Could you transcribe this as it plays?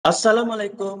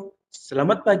Assalamualaikum,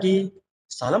 selamat pagi,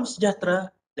 salam sejahtera,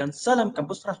 dan salam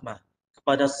kampus rahmah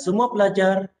kepada semua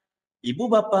pelajar, ibu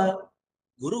bapa,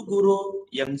 guru-guru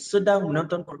yang sedang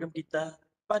menonton program kita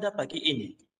pada pagi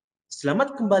ini.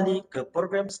 Selamat kembali ke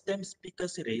program STEM Speaker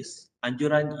Series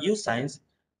anjuran U-Science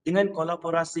dengan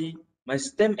kolaborasi My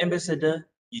STEM Ambassador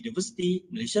Universiti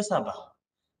Malaysia Sabah.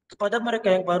 Kepada mereka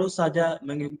yang baru saja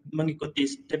mengikuti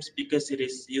STEM Speaker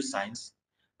Series U-Science,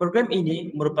 program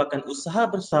ini merupakan usaha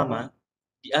bersama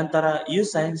di antara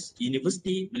U-Science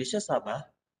Universiti Malaysia Sabah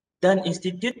dan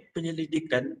Institut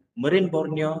Penyelidikan Marine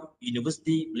Borneo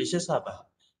Universiti Malaysia Sabah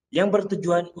yang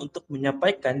bertujuan untuk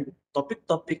menyampaikan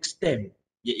topik-topik STEM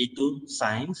iaitu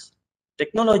sains,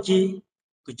 teknologi,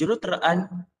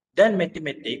 kejuruteraan dan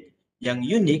matematik yang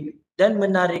unik dan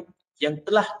menarik yang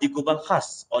telah digubal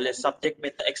khas oleh subjek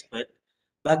matter expert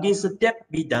bagi setiap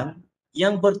bidang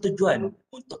yang bertujuan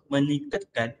untuk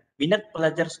meningkatkan minat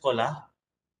pelajar sekolah,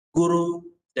 guru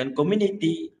dan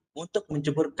komuniti untuk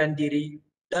menceburkan diri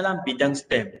dalam bidang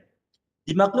STEM.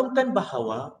 Dimaklumkan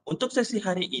bahawa untuk sesi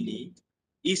hari ini,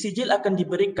 e-sijil akan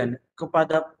diberikan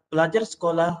kepada pelajar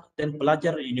sekolah dan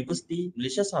pelajar Universiti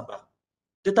Malaysia Sabah.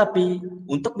 Tetapi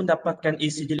untuk mendapatkan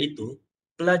e-sijil itu,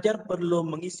 pelajar perlu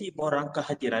mengisi borang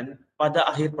kehadiran pada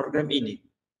akhir program ini.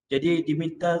 Jadi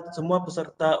diminta semua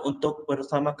peserta untuk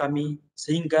bersama kami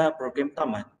sehingga program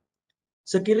tamat.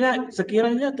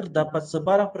 Sekiranya terdapat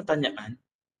sebarang pertanyaan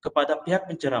kepada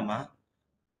pihak penceramah,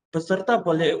 peserta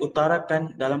boleh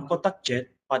utarakan dalam kotak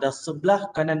chat pada sebelah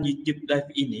kanan YouTube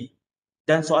Live ini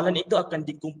dan soalan itu akan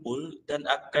dikumpul dan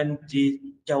akan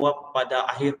dijawab pada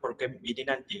akhir program ini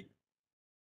nanti.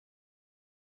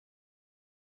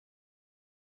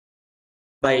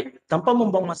 Baik, tanpa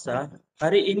membuang masa,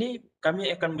 hari ini kami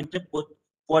akan menjemput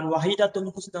Puan Wahidatul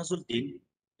Husna Zuldin,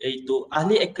 iaitu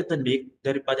ahli akademik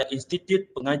daripada Institut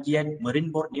Pengajian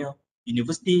Marine Borneo,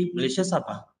 Universiti Malaysia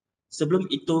Sabah. Sebelum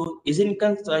itu,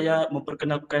 izinkan saya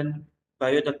memperkenalkan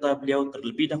biodata beliau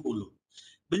terlebih dahulu.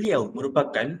 Beliau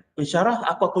merupakan pensyarah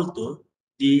aquakultur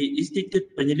di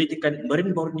Institut Penyelidikan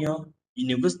Marine Borneo,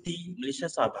 Universiti Malaysia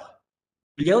Sabah.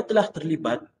 Beliau telah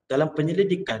terlibat dalam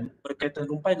penyelidikan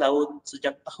berkaitan rumpai laut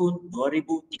sejak tahun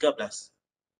 2013.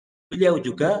 Beliau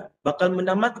juga bakal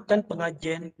menamatkan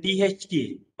pengajian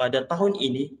PhD pada tahun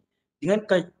ini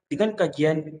dengan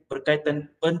kajian berkaitan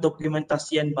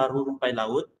pendokumentasian baru rumpai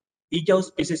laut hijau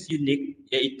spesies unik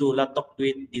iaitu latok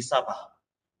duit di Sabah.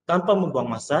 Tanpa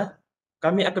membuang masa,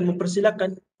 kami akan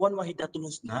mempersilakan Puan Wahidatul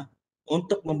Husna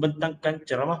untuk membentangkan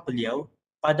ceramah beliau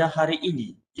pada hari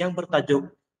ini yang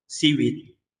bertajuk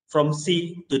Seaweed, From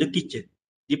Sea to the Kitchen.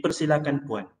 Dipersilakan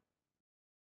Puan.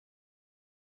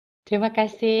 Terima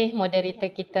kasih moderator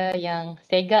kita yang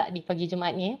segak di pagi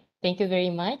Jumaat ni. Thank you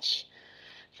very much.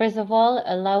 First of all,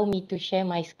 allow me to share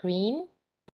my screen.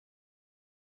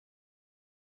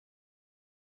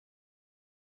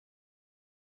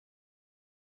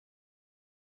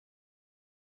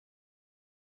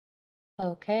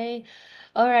 Okay.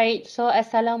 All right. So,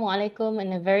 Assalamualaikum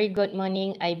and a very good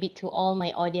morning. I bid to all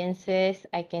my audiences.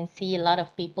 I can see a lot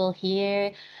of people here.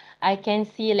 I can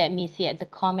see, let me see at the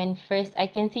comment first. I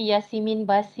can see Yasmin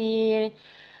Basir.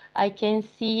 I can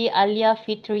see Alia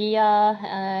Fitria.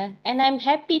 And I'm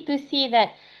happy to see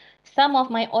that some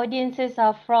of my audiences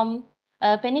are from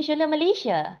Peninsular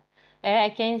Malaysia.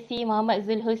 I can see Muhammad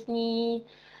Zulhusni,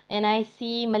 and I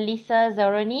see Melissa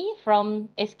Zaroni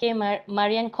from SK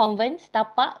Marian Convent,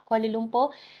 Tapak, Kuala Lumpur.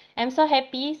 I'm so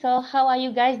happy. So how are you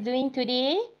guys doing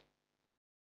today?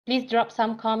 Please drop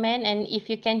some comment, and if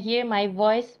you can hear my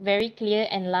voice very clear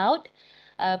and loud,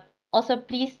 also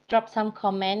please drop some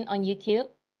comment on YouTube.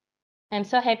 I'm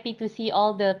so happy to see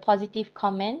all the positive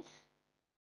comments.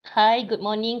 Hi, good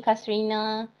morning,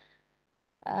 Kasrina.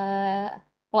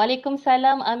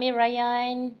 Waalaikumsalam, Amir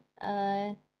Ryan.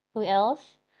 Who else?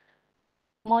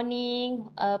 Morning,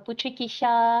 Putri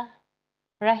Kisha,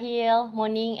 Rahil,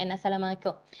 morning, and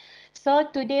Assalamualaikum. So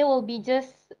today will be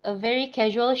just a very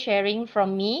casual sharing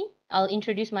from me. I'll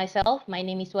introduce myself. My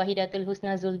name is Wahidatul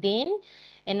Husna Zuldin,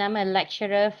 and I'm a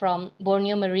lecturer from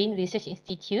Borneo Marine Research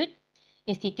Institute,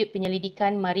 Institut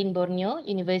Penyelidikan Marine Borneo,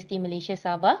 Universiti Malaysia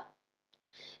Sabah.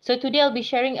 So today I'll be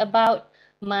sharing about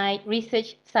my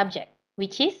research subject,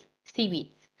 which is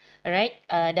seaweeds. Alright,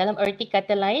 dalam erti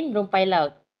kata lain, rumpai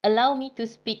laut. Allow me to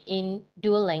speak in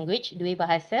dual language, dua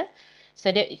bahasa, so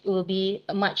that it will be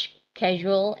much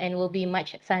casual and will be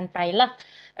much santai lah.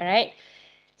 Alright,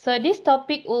 so this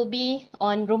topic will be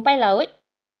on rumpai laut,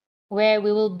 where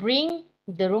we will bring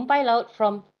the rumpai laut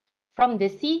from the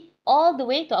sea all the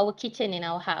way to our kitchen in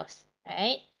our house.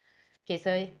 Alright, okay,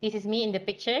 so this is me in the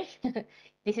picture.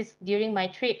 This is during my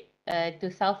trip to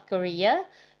South Korea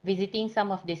visiting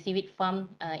some of the seaweed farm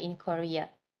in Korea.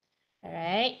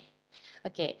 Alright.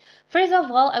 Okay. First of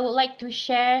all, I would like to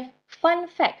share fun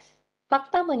facts.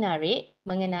 Fakta menarik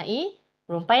mengenai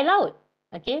rumpai laut.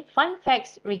 Okay, fun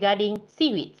facts regarding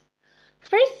seaweeds.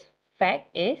 First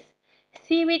fact is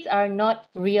seaweeds are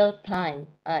not real plant.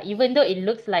 Even though it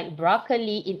looks like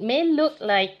broccoli, it may look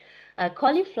like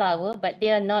cauliflower, but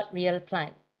they are not real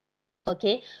plant.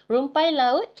 Okey, rumpai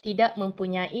laut tidak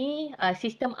mempunyai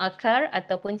sistem akar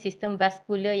ataupun sistem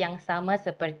vaskular yang sama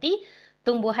seperti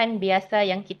tumbuhan biasa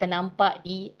yang kita nampak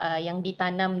yang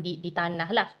ditanam di tanah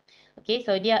lah. Okay,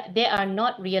 so they are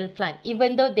not real plant,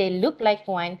 even though they look like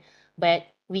one, but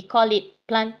we call it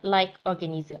plant-like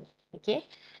organism. Okay,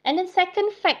 and then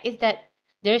second fact is that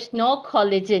there's no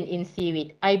collagen in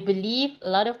seaweed. I believe a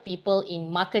lot of people in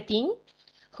marketing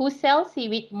who sell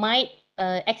seaweed might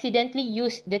accidentally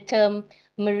use the term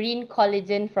marine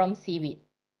collagen from seaweed.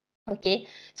 Okay,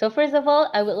 so first of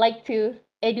all, I would like to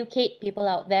educate people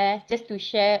out there just to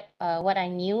share what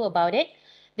I knew about it.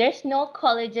 There's no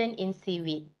collagen in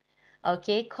seaweed.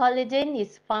 Okay, collagen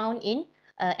is found in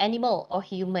animal or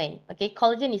human. Okay,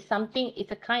 collagen is something, it's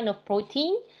a kind of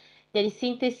protein that is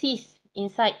synthesis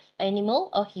inside animal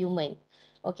or human.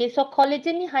 Okay, so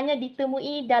collagen ni hanya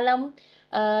ditemui dalam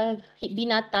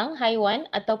binatang, haiwan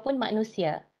ataupun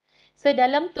manusia. So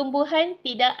dalam tumbuhan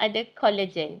tidak ada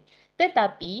collagen.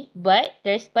 Tetapi,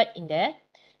 there's but in there,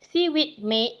 seaweed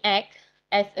may act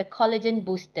as a collagen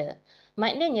booster.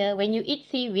 Maknanya, when you eat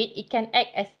seaweed, it can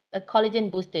act as a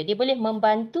collagen booster. Dia boleh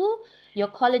membantu your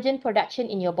collagen production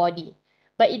in your body.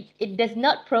 But it does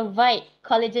not provide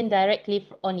collagen directly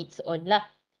on its own lah.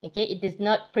 Okay, it does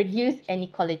not produce any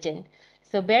collagen.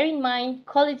 So bear in mind,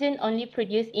 collagen only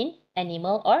produced in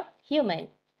animal or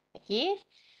human. Okay.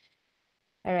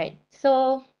 Alright.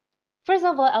 So first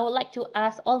of all, I would like to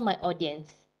ask all my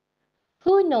audience,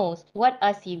 who knows what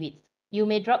are seaweeds? You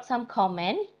may drop some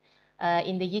comment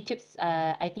in the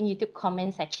I think YouTube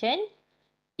comment section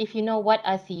if you know what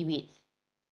are seaweeds.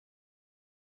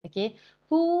 Okay.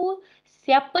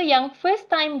 Siapa yang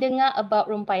first time dengar about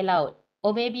rumpai laut?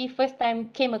 Or maybe first time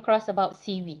came across about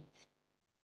seaweeds?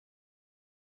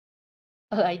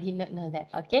 Oh, I did not know that.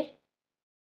 Okay.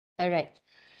 Alright.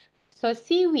 So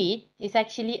seaweed is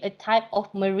actually a type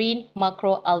of marine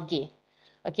macroalgae.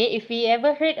 Okay, if we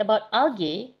ever heard about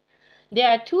algae, there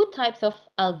are two types of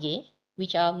algae,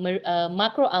 which are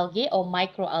macroalgae or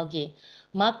microalgae.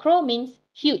 Macro means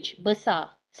huge,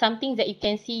 besar, something that you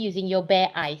can see using your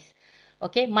bare eyes.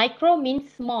 Okay, micro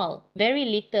means small, very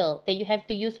little, that you have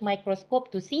to use microscope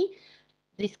to see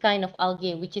this kind of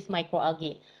algae, which is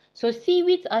microalgae. So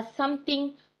seaweeds are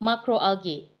something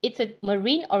macroalgae. It's a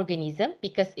marine organism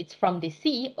because it's from the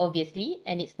sea, obviously,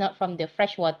 and it's not from the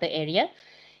freshwater area.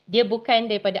 Dia bukan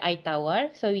daripada air tawar,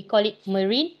 so we call it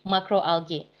marine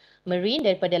macroalgae. Marine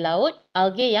daripada laut,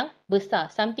 algae yang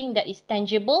besar, something that is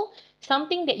tangible,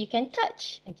 something that you can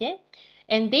touch, okay?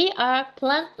 And they are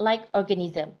plant-like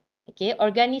organism, okay?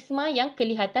 Organisma yang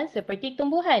kelihatan seperti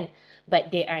tumbuhan, but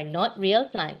they are not real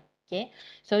plant, okay?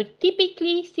 So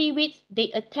typically seaweeds, they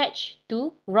attach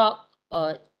to rock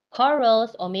or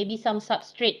corals or maybe some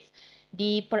substrates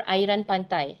di perairan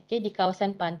pantai, okay? Di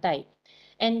kawasan pantai.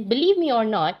 And believe me or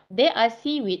not, there are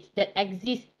seaweeds that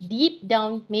exist deep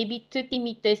down, maybe 30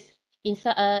 meters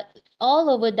inside, all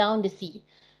over down the sea.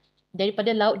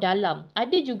 Daripada laut dalam.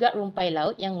 Ada juga rumpai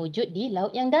laut yang wujud di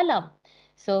laut yang dalam.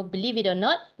 So believe it or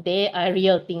not, there are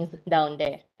real things down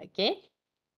there. Okay?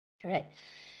 Correct.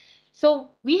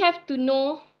 So we have to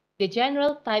know the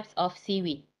general types of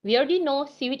seaweed. We already know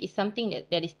seaweed is something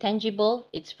that is tangible.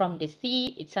 It's from the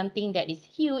sea. It's something that is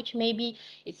huge, maybe.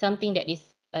 It's something that is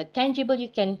tangible.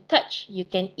 You can touch, you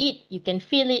can eat, you can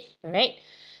feel it, right?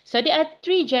 So there are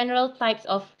three general types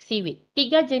of seaweed.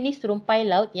 Tiga jenis rumpai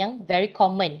laut yang very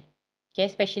common. Okay,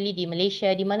 especially di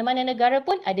Malaysia, di mana-mana negara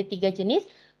pun ada tiga jenis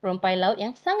rumpai laut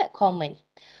yang sangat common.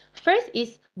 First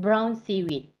is brown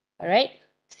seaweed. Alright,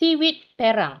 seaweed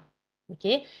perang.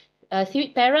 Okay,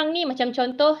 seaweed perang ni macam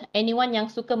contoh anyone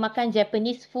yang suka makan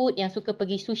Japanese food, yang suka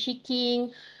pergi Sushi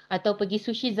King atau pergi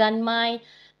Sushi Zanmai,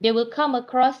 they will come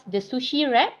across the sushi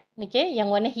wrap, okay,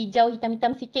 yang warna hijau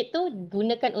hitam-hitam sikit tu,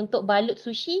 gunakan untuk balut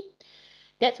sushi.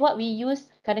 That's what we use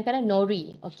kadang-kadang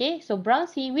nori. Okay, so brown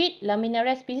seaweed,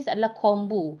 laminaria species adalah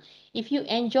kombu. If you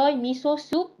enjoy miso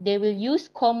soup, they will use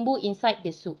kombu inside the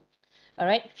soup.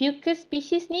 Alright, fucus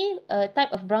species ni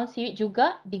type of brown seaweed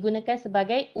juga digunakan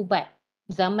sebagai ubat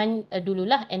zaman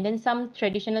dululah, and then some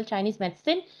traditional Chinese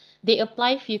medicine they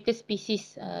apply fucus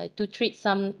species to treat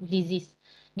some disease.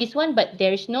 This one, but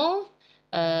there is no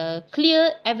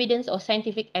clear evidence or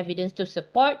scientific evidence to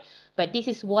support, but this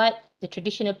is what the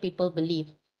traditional people believe.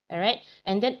 Alright,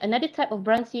 and then another type of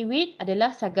brown seaweed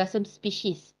adalah sargassum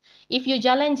species. If you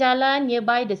jalan-jalan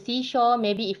nearby the seashore,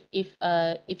 maybe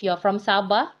if you're from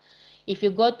Sabah, if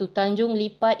you go to Tanjung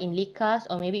Lipat in Likas,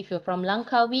 or maybe if you're from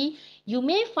Langkawi, you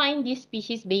may find this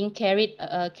species being carried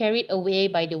away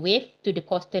by the wave to the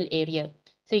coastal area.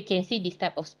 So you can see this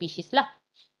type of species lah.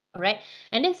 Alright,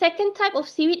 and then second type of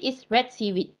seaweed is red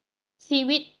seaweed.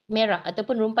 Seaweed merah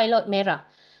ataupun rumpai laut merah.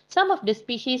 Some of the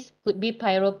species could be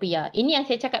pyropia. Ini yang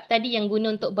saya cakap tadi yang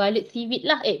guna untuk balut seaweed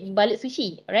lah, balut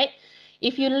sushi, right?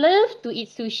 If you love to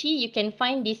eat sushi, you can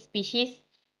find this species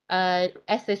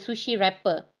as a sushi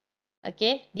wrapper.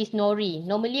 Okay, this nori.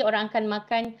 Normally orang akan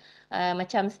makan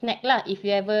macam snack lah. If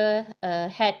you ever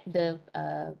had the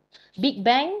Big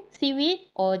Bang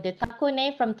seaweed or the taco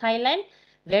ne from Thailand,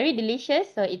 very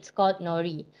delicious. So it's called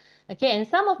nori. Okay, and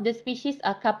some of the species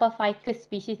are Kappa ficus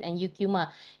species and Eucuma.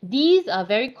 These are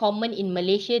very common in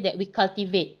Malaysia that we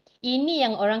cultivate. Ini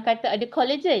yang orang kata ada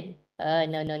collagen.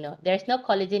 No. There's no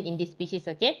collagen in this species,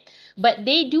 okay? But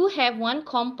they do have one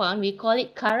compound, we call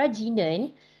it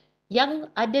carrageenan,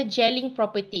 yang ada gelling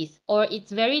properties, or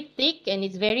it's very thick and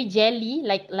it's very jelly,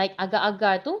 like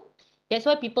agar-agar tu. That's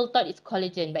why people thought it's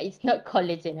collagen, but it's not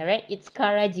collagen, alright? It's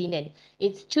carrageenan.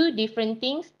 It's two different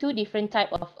things, two different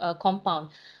type of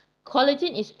compound.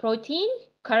 Collagen is protein,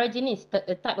 carrageenan is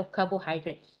a type of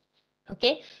carbohydrate.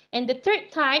 Okay, and the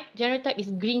third type, genotype, is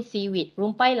green seaweed,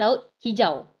 rumpai laut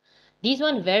hijau. This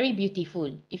one very beautiful.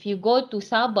 If you go to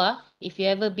Sabah, if you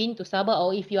ever been to Sabah,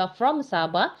 or if you are from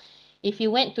Sabah, if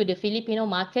you went to the Filipino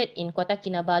market in Kota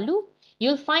Kinabalu,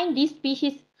 you'll find this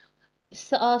species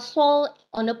sold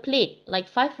on a plate, like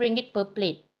RM5 per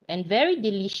plate, and very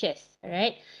delicious,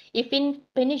 right? If in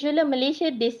Peninsular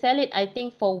Malaysia, they sell it, I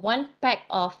think, for one pack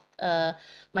of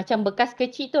macam bekas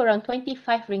kecil tu around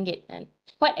RM25, and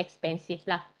quite expensive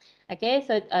lah. Okay,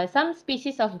 so some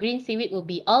species of green seaweed will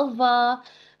be alva,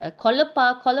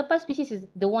 colopa. Colopa species is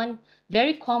the one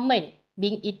very common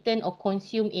being eaten or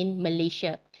consumed in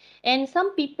Malaysia. And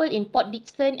some people in Port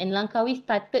Dickson and Langkawi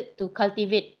started to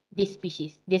cultivate this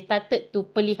species. They started to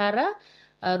pelihara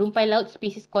rumpai laut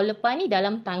species colopa ni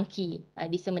dalam tangki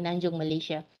di Semenanjung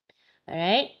Malaysia.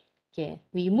 Alright, okay.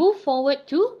 We move forward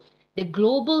to the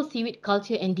global seaweed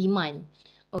culture and demand.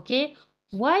 Okay,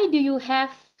 why do you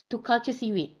have to culture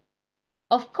seaweed?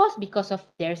 Of course, because of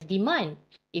there's demand.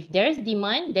 If there is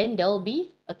demand, then there will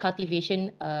be a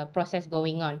cultivation process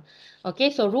going on.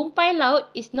 Okay, so rumpai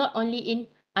laut is not only in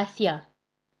Asia.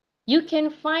 You can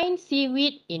find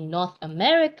seaweed in North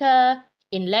America,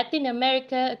 in Latin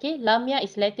America. Okay, Lamia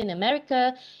is Latin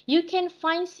America. You can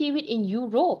find seaweed in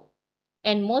Europe.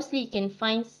 And mostly you can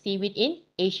find seaweed in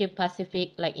Asia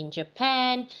Pacific, like in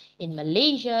Japan, in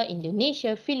Malaysia,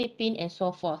 Indonesia, Philippines, and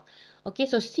so forth. Okay,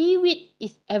 so seaweed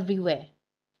is everywhere.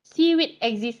 Seaweed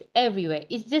exists everywhere.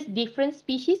 It's just different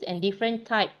species and different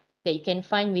type that you can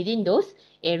find within those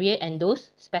area and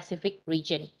those specific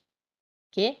region.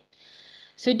 Okay,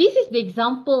 so this is the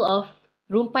example of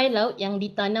rumpai laut yang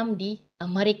ditanam di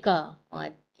Amerika.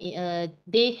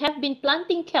 They have been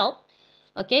planting kelp.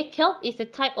 Okay, kelp is a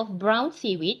type of brown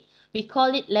seaweed. We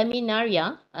call it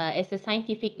laminaria as a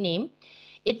scientific name.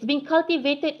 It's been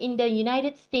cultivated in the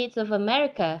United States of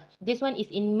America. This one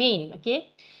is in Maine,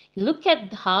 okay? Look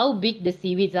at how big the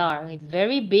seaweeds are. It's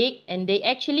very big, and they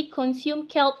actually consume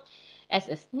kelp as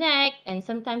a snack, and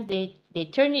sometimes they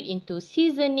turn it into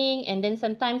seasoning, and then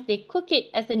sometimes they cook it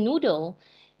as a noodle,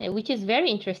 which is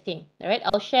very interesting. All right,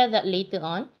 I'll share that later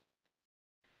on.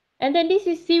 And then this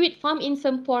is seaweed farm in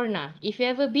Semporna. If you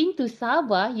ever been to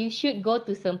Sabah, you should go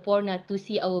to Semporna to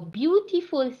see our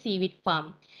beautiful seaweed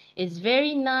farm. It's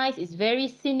very nice, it's very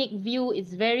scenic view,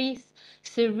 it's very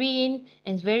serene,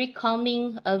 and it's very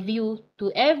calming view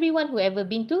to everyone who ever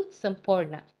been to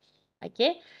Semporna.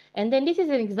 Okay, and then this is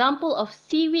an example of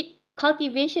seaweed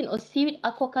cultivation or seaweed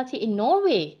aquaculture in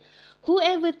Norway. Who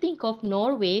ever think of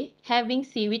Norway having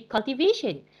seaweed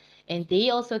cultivation? And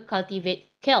they also cultivate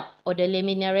kelp or the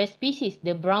laminaria species,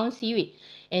 the brown seaweed.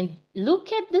 And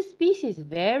look at the species,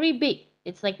 very big.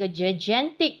 It's like a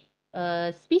gigantic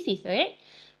species, right?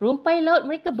 Rumpai laut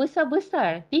mereka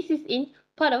besar-besar. This is in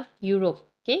part of Europe,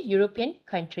 okay, European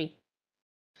country.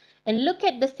 And look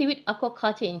at the seaweed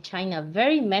aquaculture in China,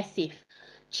 very massive.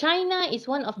 China is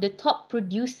one of the top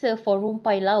producer for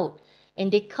rumpai laut, and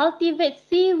they cultivate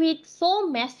seaweed so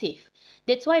massive.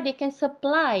 That's why they can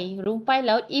supply rumpai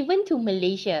laut even to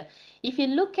Malaysia. If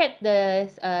you look at the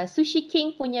Sushi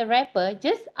King punya wrapper,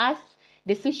 just ask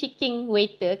the Sushi King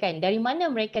waiter kan, dari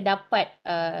mana mereka dapat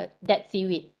that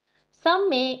seaweed.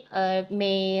 Some may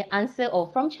answer, oh,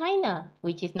 from China,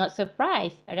 which is not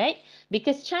surprise, right?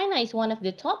 Because China is one of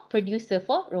the top producer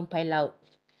for rumpai laut.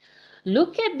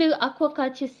 Look at the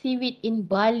aquaculture seaweed in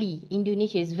Bali,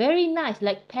 Indonesia. It's very nice,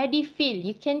 like paddy field.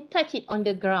 You can touch it on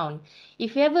the ground.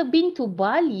 If you ever been to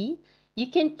Bali, you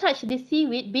can touch the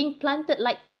seaweed being planted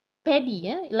like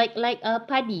paddy, like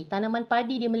padi, tanaman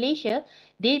padi di Malaysia.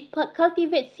 They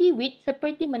cultivate seaweed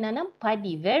seperti menanam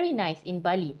padi. Very nice in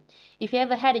Bali. If you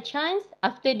ever had a chance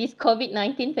after this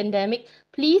COVID-19 pandemic,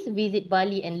 please visit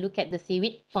Bali and look at the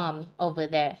seaweed farm over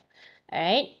there. All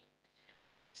right.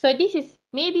 So this is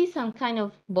maybe some kind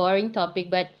of boring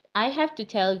topic, but I have to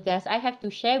tell you guys, I have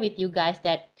to share with you guys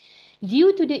that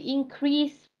due to the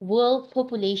increased world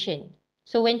population,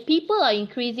 so when people are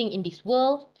increasing in this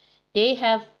world, they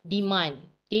have demand.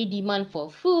 They demand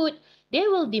for food, they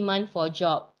will demand for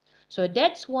job. So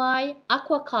that's why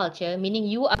aquaculture, meaning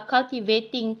you are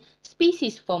cultivating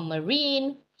species from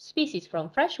marine, species from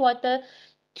freshwater,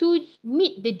 to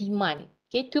meet the demand,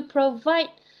 okay, to provide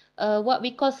what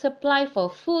we call supply for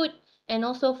food and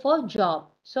also for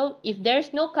job. So if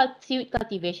there's no seaweed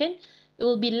cultivation, it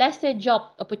will be lesser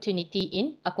job opportunity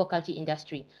in aquaculture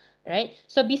industry, right?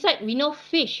 So besides, we know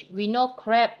fish, we know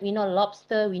crab, we know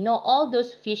lobster, we know all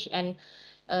those fish and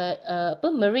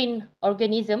marine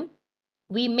organism.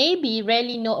 We maybe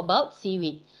rarely know about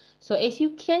seaweed. So as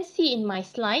you can see in my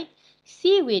slide,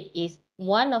 seaweed is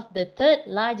one of the third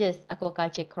largest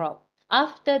aquaculture crop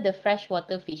after the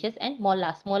freshwater fishes and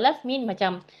mollusk. Mollusk mean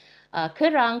macam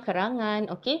kerang,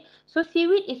 kerangan, okay? So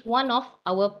seaweed is one of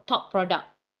our top product.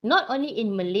 Not only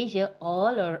in Malaysia,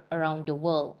 all around the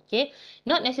world, okay?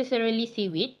 Not necessarily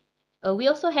seaweed. We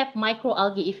also have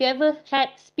microalgae. If you ever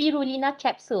had spirulina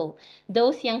capsule,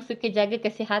 those yang suka jaga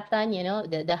kesihatan, you know,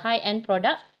 the high-end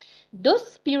product, those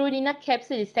spirulina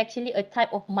capsule is actually a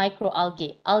type of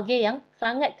microalgae. Algae yang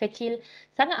sangat kecil,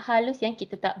 sangat halus yang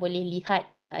kita tak boleh lihat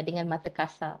dengan mata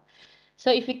kasar. So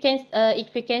if you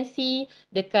can see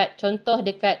dekat contoh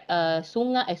dekat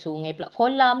sungai pula,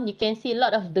 kolam, you can see a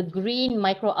lot of the green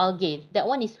microalgae. That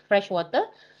one is freshwater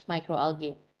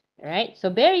microalgae. Alright, so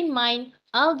bear in mind,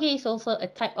 algae is also a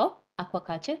type of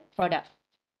aquaculture product.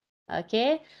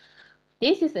 Okay,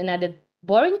 this is another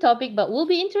boring topic, but will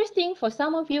be interesting for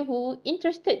some of you who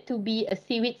interested to be a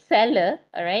seaweed seller,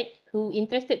 all right, who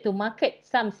interested to market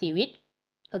some seaweed.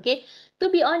 Okay, to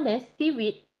be honest,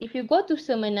 seaweed, if you go to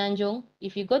Semenanjung,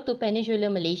 if you go to Peninsula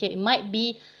Malaysia, it might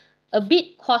be a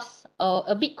bit costly or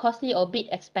a bit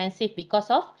expensive because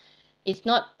of it's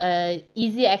not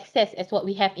easy access as what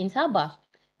we have in Sabah.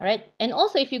 All right, and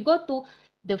also if you go to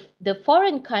the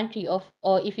foreign country or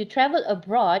if you travel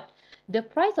abroad, the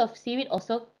price of seaweed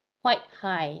also quite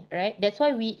high, right? That's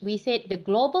why we said the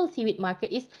global seaweed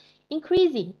market is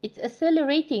increasing. It's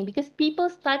accelerating because people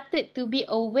started to be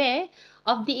aware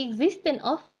of the existence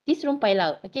of this rumpai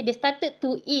laut. Okay, they started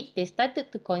to eat, they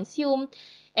started to consume,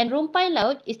 and rumpai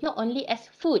laut is not only as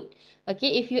food.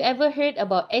 Okay, if you ever heard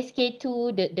about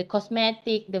SK2, the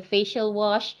cosmetic, the facial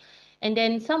wash, and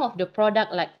then some of the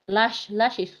product like Lush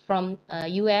is from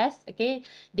US. Okay,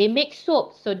 they make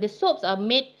soaps. So the soaps are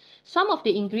made. Some of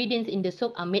the ingredients in the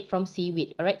soap are made from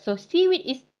seaweed. All right, so seaweed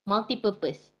is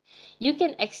multi-purpose. You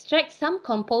can extract some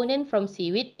component from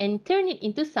seaweed and turn it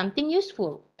into something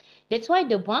useful. That's why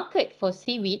the market for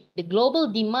seaweed, the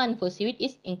global demand for seaweed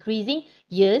is increasing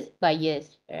years by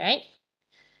years. All right.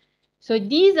 So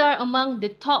these are among the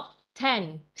top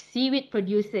 10 seaweed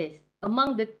producers,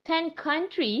 among the 10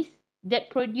 countries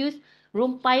that produce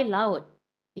rumpai laut.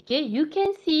 Okay, you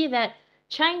can see that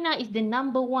China is the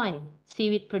 #1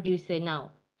 seaweed producer now.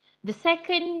 The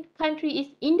second country is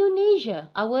Indonesia,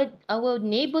 our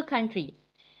neighbor country.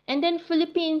 And then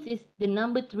Philippines is the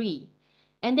 #3.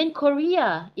 And then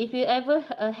Korea, if you ever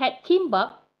had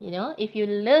kimbap, you know, if you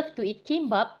love to eat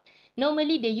kimbap,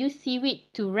 normally they use seaweed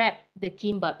to wrap the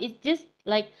kimbap. It's just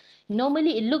like,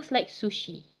 normally it looks like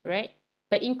sushi, right?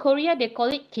 But in Korea, they call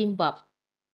it kimbap.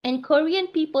 And Korean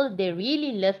people, they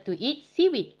really love to eat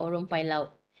seaweed or rumpai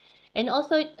laut. And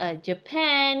also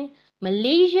Japan,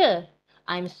 Malaysia.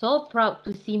 I'm so proud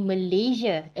to see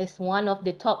Malaysia as one of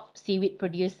the top seaweed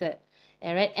producer.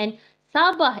 All right, and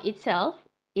Sabah itself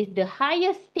is the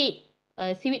highest state,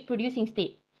 seaweed producing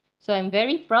state. So I'm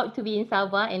very proud to be in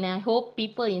Sabah, and I hope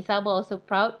people in Sabah also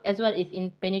proud as well as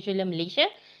in Peninsular Malaysia,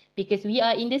 because we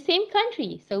are in the same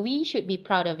country, so we should be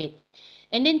proud of it.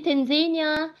 And then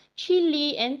Tanzania,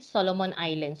 Chile, and Solomon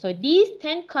Islands. So these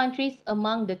 10 countries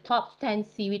among the top 10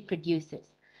 seaweed producers.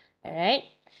 All right.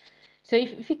 So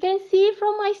if you can see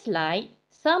from my slide,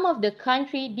 some of the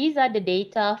country, these are the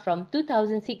data from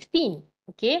 2016.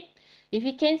 Okay. If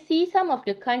you can see some of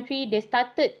the country, they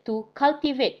started to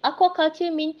cultivate.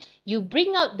 Aquaculture means you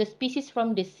bring out the species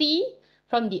from the sea,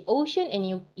 from the ocean,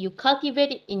 and you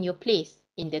cultivate it in your place,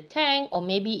 in the tank or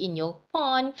maybe in your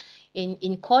pond,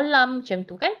 in kolam macam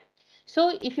tu kan.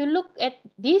 So if you look at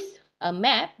this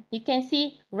map, you can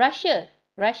see Russia,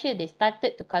 they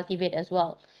started to cultivate as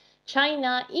well.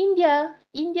 China, India,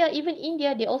 even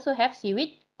India, they also have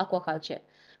seaweed aquaculture.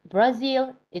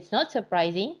 Brazil, it's not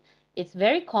surprising. It's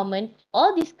very common.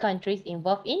 All these countries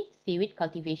involved in seaweed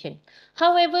cultivation.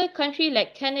 However, countries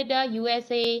like Canada,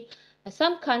 USA,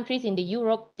 some countries in the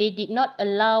Europe, they did not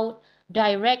allow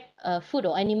direct food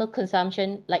or animal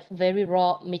consumption like very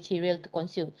raw material to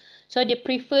consume. So they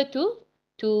prefer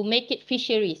to make it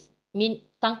fisheries, mean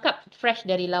tangkap fresh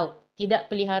dari laut,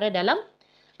 tidak pelihara dalam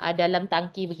dalam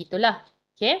tangki begitulah.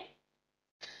 Okay.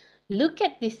 Look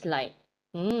at this slide.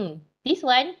 This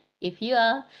one, if you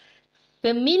are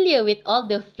familiar with all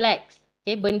the flags,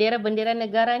 okay, bendera-bendera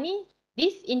negara ni,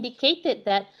 this indicated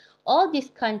that all these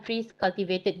countries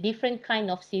cultivated different kind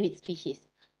of seaweed species.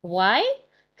 Why?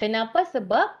 Kenapa?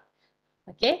 Sebab,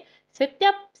 okay,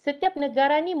 setiap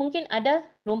negara ni mungkin ada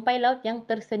rumpai laut yang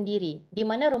tersendiri. Di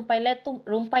mana rumpai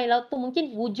laut tu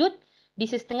mungkin wujud di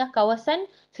setengah kawasan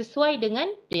sesuai dengan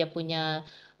dia punya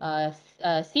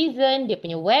season, dia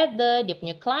punya weather, dia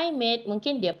punya climate,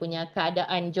 mungkin dia punya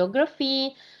keadaan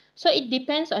geografi. So it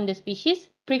depends on the species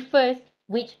prefers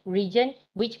which region,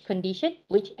 which condition,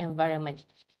 which environment.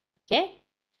 Okay.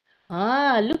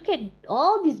 Look at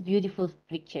all these beautiful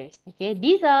pictures. Okay,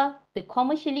 these are the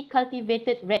commercially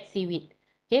cultivated red seaweed.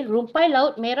 Okay, rumpai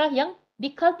laut merah yang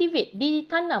dicultivate,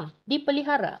 ditanam,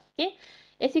 dipelihara. Okay,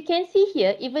 as you can see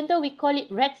here, even though we call it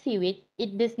red seaweed,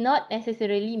 it does not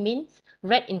necessarily mean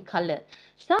red in color.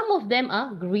 Some of them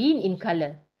are green in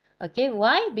color. Okay,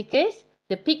 why? Because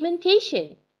the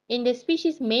pigmentation in the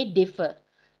species may differ.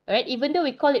 Alright, even though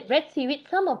we call it red seaweed,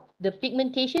 some of the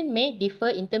pigmentation may differ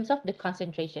in terms of the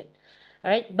concentration.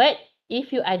 Alright, but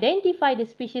if you identify the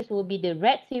species will be the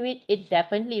red seaweed, it's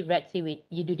definitely red seaweed.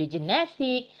 You do the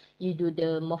genetic, you do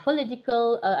the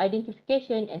morphological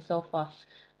identification and so forth.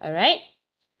 Alright.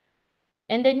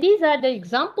 And then these are the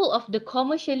example of the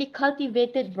commercially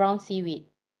cultivated brown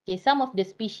seaweed. Okay, some of the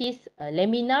species,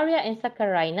 Laminaria and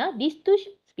Saccharina, these two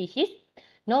species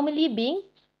normally being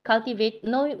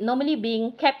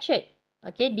captured.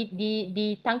 Okay,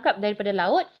 ditangkap daripada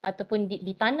laut ataupun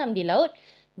ditanam di laut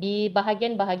di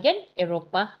bahagian-bahagian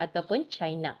Eropah ataupun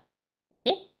China.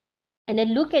 Okay. And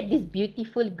then look at this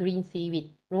beautiful green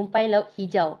seaweed, rumpai laut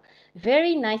hijau.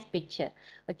 Very nice picture.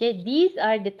 Okay, these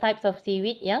are the types of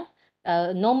seaweed yang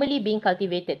normally being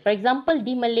cultivated. For example,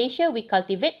 di Malaysia, we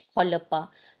cultivate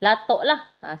kolepa. Latok lah.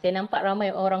 Saya nampak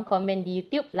ramai orang komen di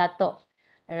YouTube, latok.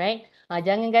 Alright.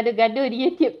 Jangan gaduh-gaduh di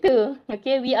YouTube tu.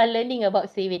 Okay, we are learning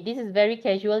about seaweed. This is very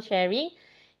casual sharing.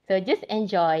 So just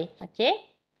enjoy. Okay.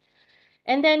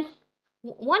 And then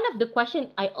one of the question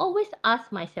I always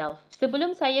ask myself,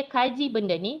 sebelum saya kaji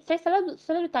benda ni, saya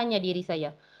selalu tanya diri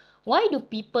saya, why do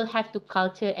people have to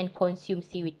culture and consume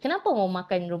seaweed? Kenapa mau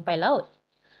makan rumpai laut?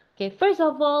 Okay, first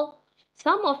of all,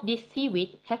 some of this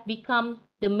seaweed have become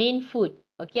the main food,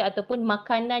 okay, ataupun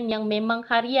makanan yang memang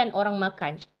harian orang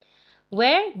makan.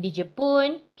 Where? Di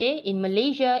Jepun, okay, in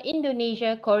Malaysia,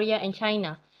 Indonesia, Korea and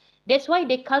China. That's why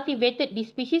they cultivated this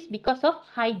species because of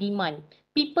high demand.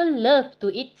 People love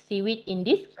to eat seaweed in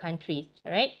these countries,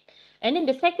 right? And then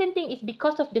the second thing is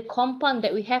because of the compound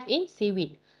that we have in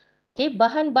seaweed. Okay,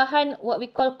 bahan-bahan what we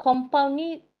call compound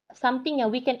ni something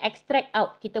yang we can extract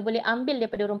out. Kita boleh ambil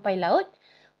daripada rumpai laut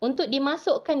untuk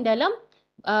dimasukkan dalam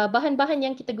bahan-bahan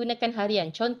yang kita gunakan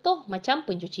harian. Contoh macam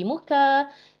pencuci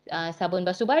muka, sabun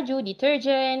basuh baju,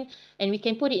 detergent, and we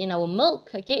can put it in our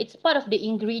milk. Okay, it's part of the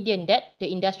ingredient that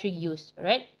the industry use,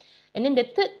 right? And then the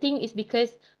third thing is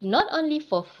because not only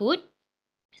for food,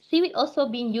 seaweed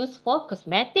also being used for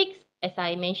cosmetics, as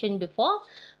I mentioned before,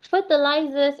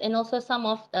 fertilizers, and also some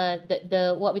of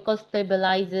the what we call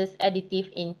stabilizers,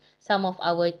 additive in some of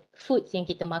our foods yang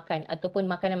kita makan ataupun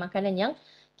makanan-makanan yang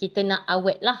kita nak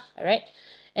awet lah, alright?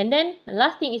 And then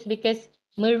last thing is because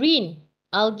marine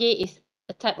algae is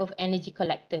a type of energy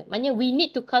collector. Maknanya we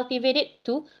need to cultivate it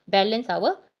to balance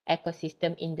our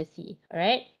ecosystem in the sea,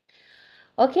 alright?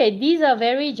 Okay, these are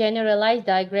very generalized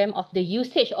diagram of the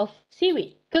usage of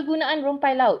seaweed. Kegunaan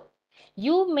rumpai laut.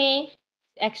 You may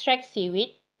extract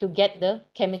seaweed to get the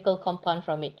chemical compound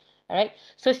from it. Alright.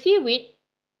 So seaweed,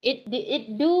 it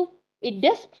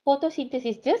does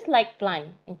photosynthesis just like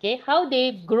plant. Okay. How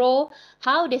they grow,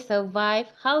 how they survive,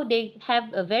 how they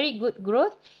have a very good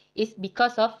growth is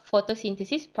because of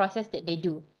photosynthesis process that they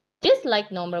do. Just like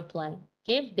normal plant.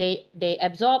 Okay. They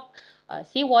absorb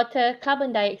seawater,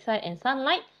 carbon dioxide, and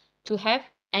sunlight to have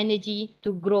energy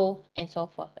to grow and so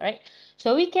forth, right?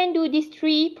 So we can do these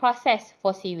three process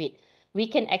for seaweed. We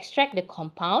can extract the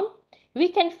compound, We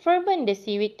can ferment the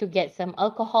seaweed to get some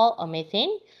alcohol or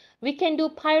methane. We can do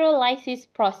pyrolysis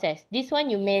process. This one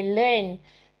you may learn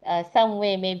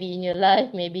somewhere, maybe in your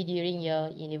life, maybe during your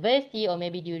university, or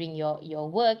maybe during your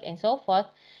work and so forth.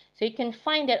 So you can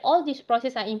find that all these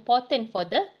processes are important for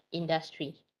the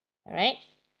industry. All right.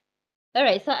 All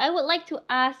right. So I would like to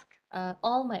ask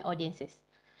all my audiences,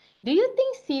 do you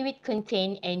think seaweed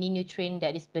contain any nutrient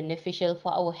that is beneficial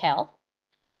for our health?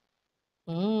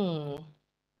 Hmm.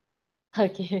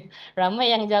 Okay,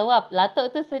 ramai yang jawab,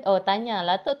 latok tu tanya,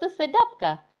 latok tu sedap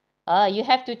kah? You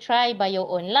have to try by your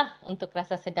own lah untuk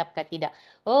rasa sedap kah tidak.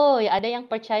 Oh, ada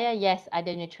yang percaya yes,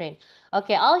 ada nutrient.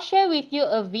 Okay, I'll share with you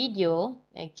a video,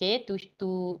 okay,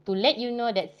 to let you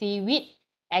know that seaweed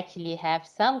actually have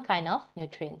some kind of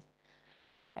nutrients.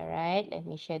 Alright, let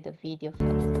me share the video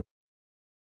first.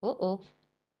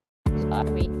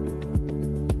 Sorry.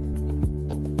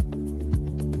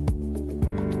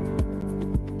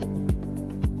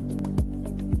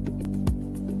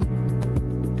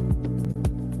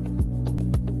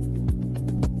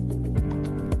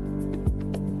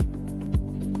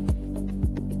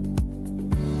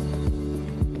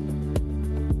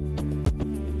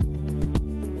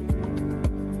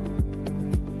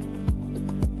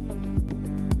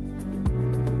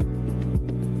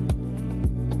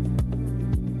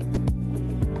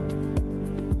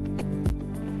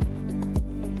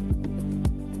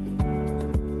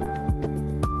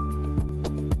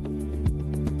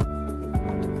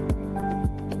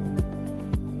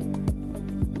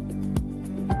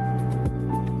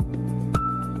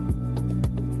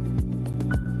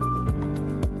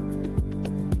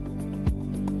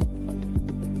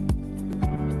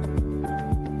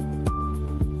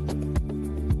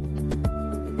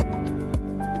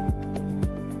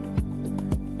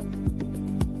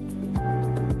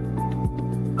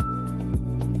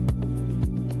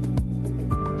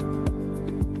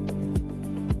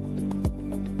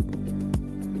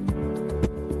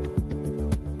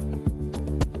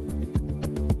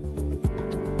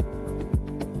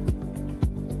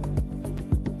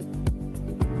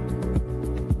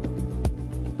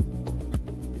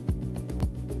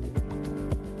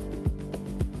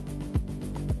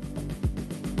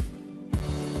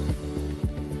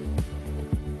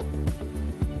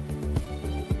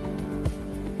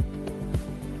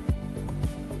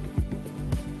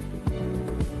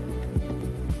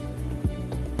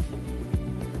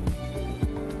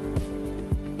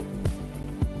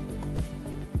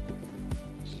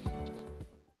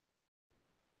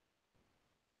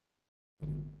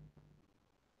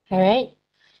 Alright,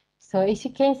 so as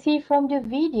you can see from the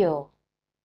video,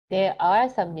 there are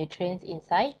some nutrients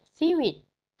inside seaweed.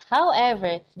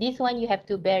 However, this one you have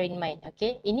to bear in mind,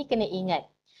 okay? Ini kena ingat.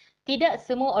 Tidak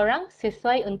semua orang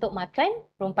sesuai untuk makan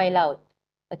rumpai laut.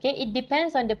 Okay, it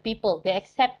depends on the people, the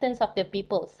acceptance of the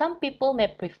people. Some people may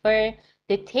prefer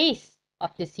the taste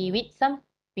of the seaweed, some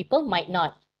people might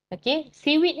not. Okay,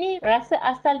 seaweed ni rasa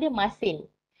asal dia masin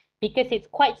because it's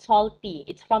quite salty.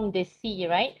 It's from the sea,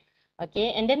 right?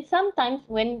 Okay, and then sometimes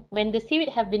when the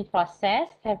seaweed have been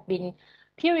processed, have been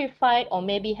purified, or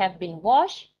maybe have been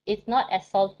washed, it's not as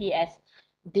salty as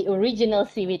the original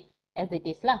seaweed as it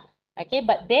is lah. Okay,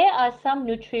 but there are some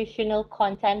nutritional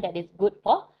content that is good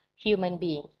for human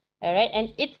being. All right,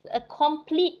 and it's a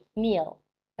complete meal.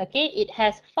 Okay, it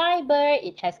has fiber,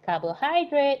 it has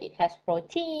carbohydrate, it has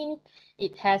protein,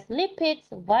 it has lipids,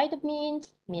 vitamins,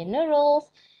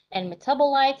 minerals, and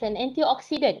metabolites and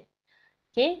antioxidant.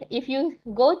 Okay, if you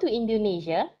go to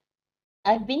Indonesia,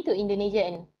 I've been to Indonesia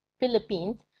and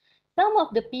Philippines, some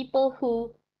of the people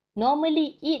who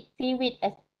normally eat seaweed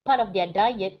as part of their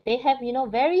diet, they have,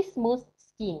 very smooth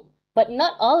skin. But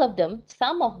not all of them,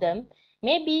 some of them,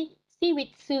 maybe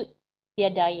seaweed suit their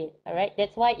diet, all right?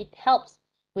 That's why it helps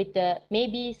with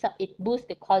it boosts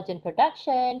the collagen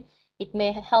production, it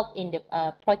may help in the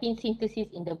protein synthesis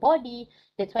in the body.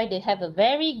 That's why they have a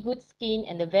very good skin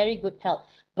and a very good health.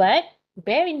 But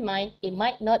bear in mind, it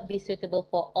might not be suitable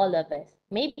for all of us.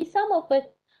 Maybe some of us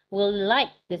will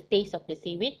like the taste of the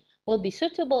seaweed, will be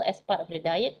suitable as part of the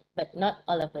diet, but not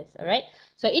all of us, all right?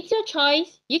 So it's your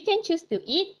choice. You can choose to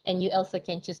eat, and you also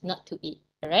can choose not to eat,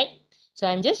 all right? So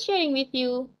I'm just sharing with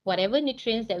you whatever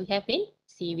nutrients that we have in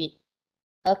seaweed.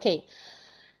 Okay,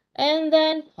 and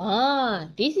then,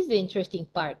 this is the interesting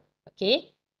part, okay?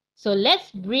 So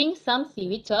let's bring some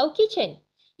seaweed to our kitchen.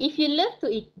 If you love to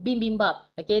eat bibimbap,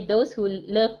 okay, those who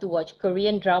love to watch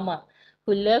Korean drama,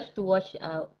 who love to watch,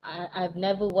 I've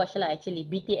never watched actually,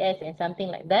 BTS and something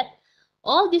like that.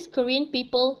 All these Korean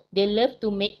people, they love to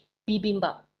make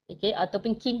bibimbap, okay,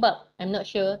 ataupun kimbap. I'm not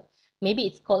sure. Maybe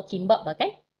it's called kimbap,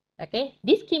 okay? Okay,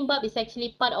 this kimbap is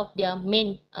actually part of their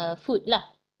main food lah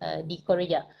di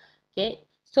Korea. Okay,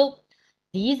 so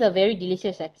these are very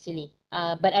delicious actually.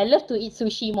 But I love to eat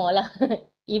sushi more lah,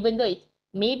 even though it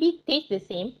maybe tastes the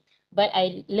same, but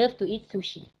I love to eat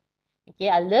sushi.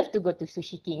 Okay, I love to go to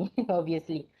Sushi King,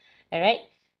 obviously. All right,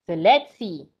 so let's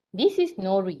see. This is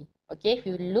nori. Okay, if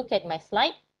you look at my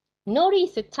slide, nori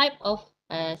is a type of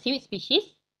seaweed species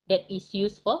that is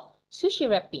used for sushi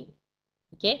wrapping.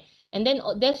 Okay, and then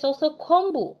there's also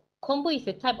kombu. Kombu is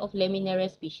a type of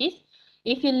laminaria species.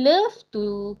 If you love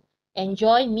to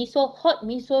enjoy hot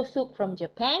miso soup from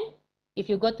Japan, if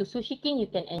you go to Sushi King, you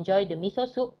can enjoy the miso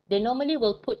soup. They normally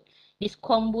will put this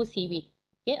kombu seaweed,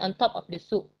 okay, on top of the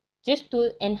soup, just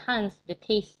to enhance the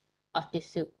taste of the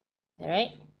soup. All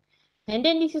right. And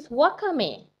then this is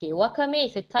wakame. Okay, wakame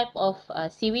is a type of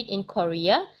seaweed in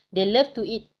Korea. They love to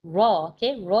eat raw,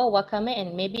 okay, raw wakame,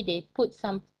 and maybe they put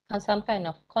some kind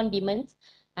of condiments.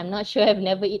 I'm not sure. I've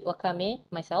never eat wakame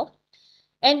myself.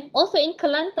 And also in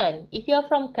Kelantan, if you're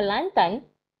from Kelantan,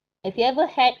 if you ever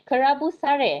had kerabu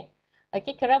sare,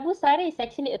 okay, kerabu sare is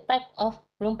actually a type of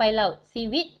rumpai laut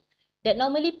seaweed that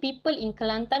normally people in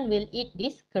Kelantan will eat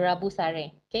this kerabu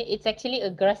sare. Okay, it's actually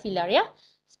a Gracilaria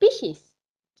species.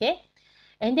 Okay.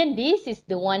 And then this is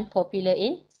the one popular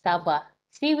in Sabah,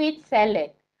 seaweed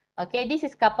salad. Okay, this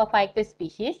is Carpophycus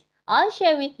species. I'll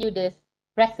share with you this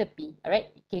recipe, all right?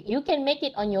 Okay, you can make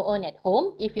it on your own at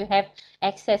home if you have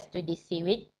access to this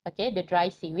seaweed, okay, the dry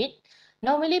seaweed.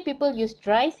 Normally people use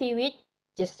dry seaweed,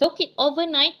 just soak it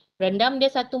overnight, rendam dia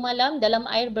satu malam dalam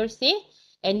air bersih,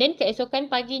 and then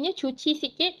keesokan paginya cuci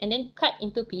sikit and then cut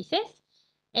into pieces.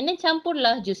 And then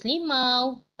campurlah jus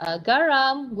limau,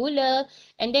 garam, gula,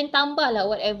 and then tambahlah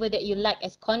whatever that you like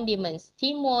as condiments.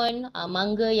 Timun,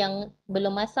 mangga yang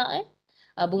belum masak,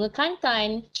 bunga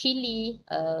kantan, chili,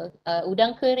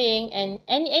 udang kering, and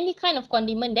any kind of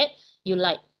condiment that you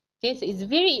like. Okay, so it's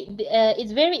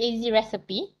very easy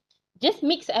recipe. Just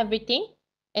mix everything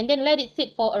and then let it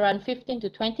sit for around 15 to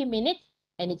 20 minutes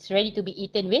and it's ready to be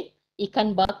eaten with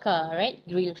ikan bakar, right?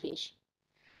 Grilled fish.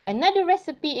 Another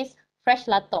recipe is fresh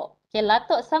latok. Okay,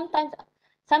 latok sometimes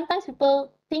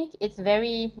people think it's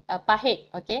very pahit.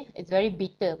 Okay, it's very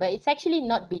bitter, but it's actually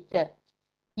not bitter.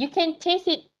 You can taste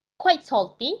it quite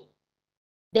salty.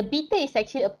 The bitter is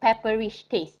actually a pepperish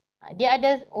taste. There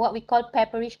are what we call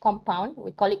pepperish compound.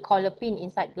 We call it colopin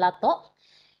inside latok.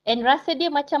 And rasa dia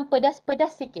macam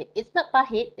pedas-pedas sikit. It's not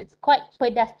pahit. It's quite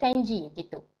pedas, tangy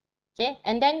gitu. Okay,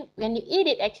 and then when you eat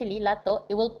it actually, latok,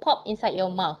 it will pop inside your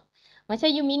mouth. Macam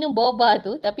you minum boba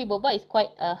tu, tapi boba is quite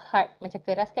hard, macam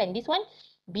keras kan. This one,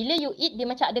 bila you eat, dia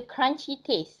macam ada crunchy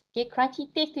taste. Okay, crunchy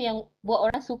taste tu yang buat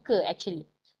orang suka actually.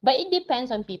 But it depends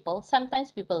on people.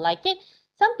 Sometimes people like it.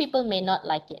 Some people may not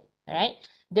like it. Alright.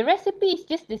 The recipe is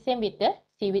just the same with the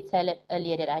seaweed salad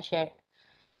earlier that I shared.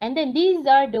 And then these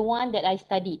are the one that I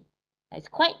studied. It's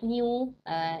quite new.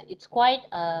 It's quite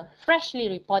freshly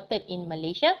reported in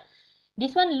Malaysia.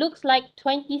 This one looks like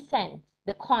 20 cents,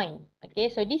 the coin. Okay,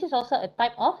 so this is also a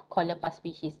type of Caulopa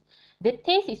species. The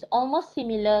taste is almost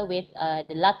similar with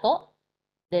the latok,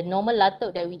 the normal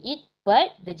latok that we eat,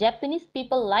 but the Japanese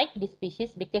people like this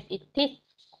species because it tastes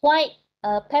quite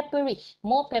pepperish,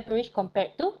 more pepperish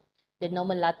compared to the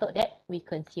normal latok that we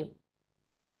consume.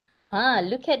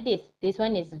 Look at this. This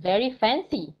one is very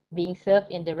fancy, being served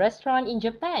in the restaurant in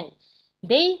Japan.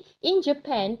 In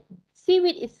Japan,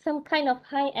 seaweed is some kind of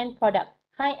high-end product,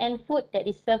 high-end food that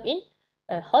is served in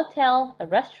a hotel, a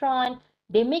restaurant.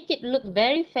 They make it look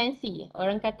very fancy.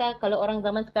 Orang kata kalau orang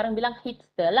zaman sekarang bilang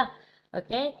hipster lah.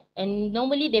 Okay, and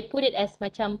normally they put it as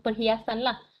macam perhiasan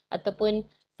lah ataupun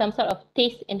some sort of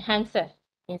taste enhancer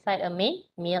inside a main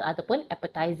meal ataupun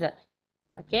appetizer.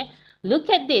 Okay, look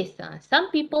at this.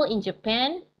 Some people in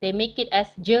Japan, they make it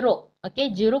as jeruk.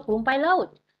 Okay, jeruk rumpai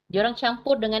laut. Diorang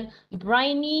campur dengan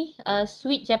briny,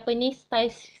 sweet Japanese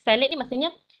style salad ni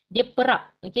maksudnya dia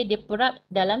perap. Okay, dia perap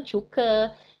dalam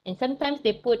cuka. And sometimes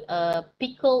they put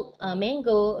pickled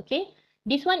mango. Okay,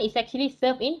 this one is actually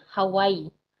served in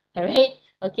Hawaii. Alright.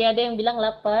 Okay, ada yang bilang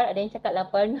lapar, ada yang cakap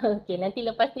lapar. Okay, nanti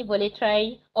lepas ni boleh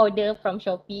try order from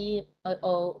Shopee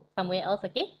or somewhere else.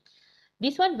 Okay.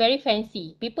 This one very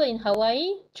fancy. People in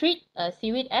Hawaii treat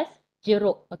seaweed as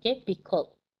jeruk, okay,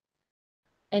 pickled.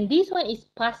 And this one is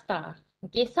pasta.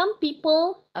 Okay, some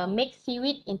people make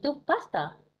seaweed into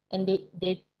pasta, and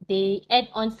they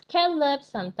add on scallops.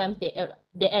 Sometimes they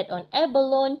add on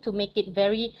abalone to make it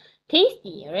very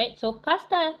tasty. Right. So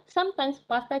sometimes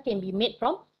pasta can be made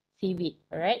from seaweed.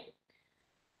 Right.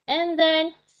 And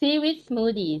then seaweed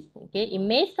smoothies. Okay, it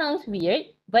may sound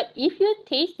weird, but if you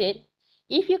taste it,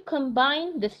 if you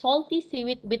combine the salty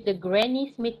seaweed with the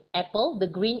Granny Smith apple,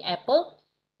 the green apple,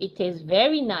 It tastes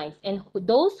very nice. And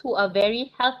those who are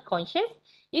very health conscious,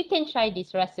 you can try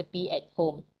this recipe at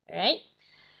home, right?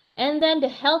 And then the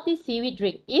healthy seaweed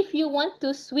drink. If you want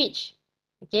to switch,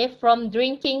 okay, from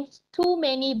drinking too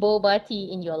many boba tea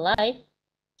in your life,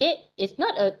 okay, it's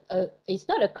not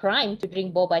a crime to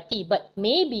drink boba tea, but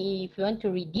maybe if you want to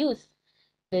reduce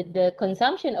the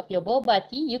consumption of your boba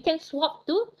tea, you can swap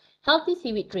to healthy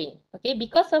seaweed drink. Okay,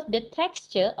 because of the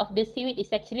texture of the seaweed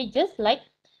is actually just like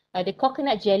the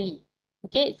coconut jelly.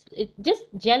 Okay, it's just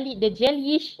jelly. The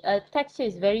jellyish texture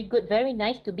is very good, very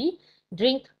nice to be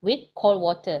drink with cold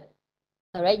water.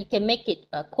 All right, you can make it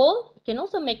cold. You can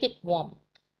also make it warm.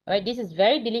 All right, this is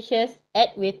very delicious.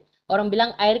 Add with orang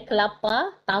bilang air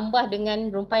kelapa, tambah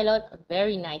dengan rumpai laut.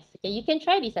 Very nice. Okay, you can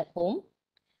try this at home.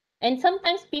 And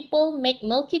sometimes people make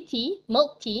milk tea,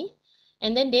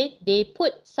 and then they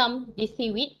put some this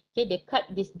seaweed. Okay, they cut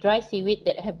this dry seaweed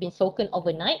that have been soaked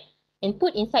overnight and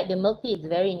put inside the milk tea. It's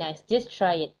very nice. Just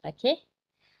try it. Okay.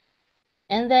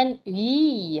 And then,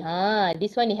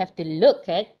 this one you have to look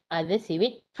at other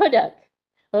seaweed product.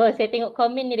 Oh, saya tengok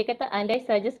komen ni, dia kata, andai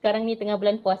saja sekarang ni tengah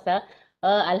bulan puasa,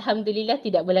 Alhamdulillah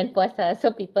tidak bulan puasa,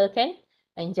 so people can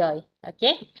enjoy.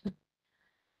 Okay.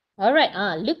 Alright,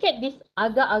 look at this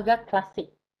agar-agar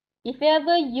classic. If you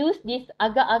ever use this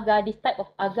agar-agar, this type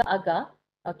of agar-agar,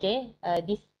 okay,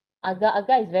 this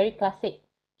agar-agar is very classic.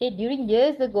 Okay, during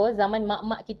years ago, zaman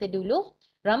mak-mak kita dulu,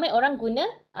 ramai orang guna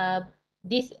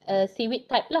this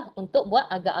seaweed type lah untuk buat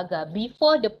agar-agar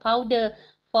before the powder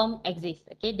form exists.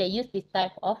 Okay, they use this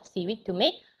type of seaweed to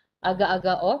make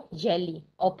agar-agar or jelly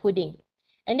or pudding.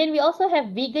 And then we also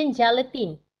have vegan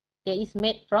gelatin that is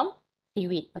made from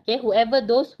seaweed. Okay, whoever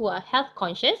those who are health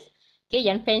conscious, okay,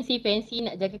 yang fancy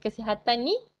nak jaga kesihatan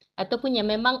ni, ataupun yang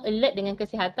memang alert dengan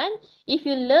kesihatan, if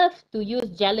you love to use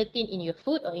gelatin in your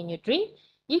food or in your drink,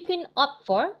 you can opt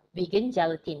for vegan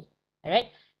gelatin.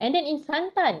 Alright, and then in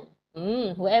santan,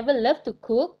 whoever love to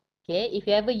cook, okay, if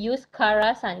you ever use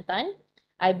kara santan,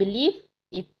 I believe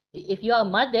if you are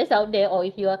mothers out there, or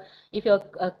if you're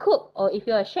a cook or if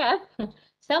you're a chef,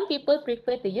 some people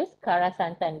prefer to use kara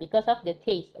santan because of the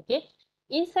taste. Okay,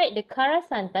 inside the kara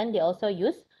santan, they also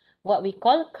use what we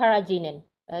call carrageenan,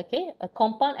 okay, a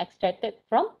compound extracted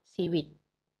from seaweed.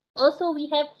 Also, we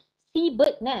have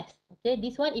seabird nest. Okay,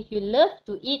 this one, if you love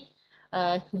to eat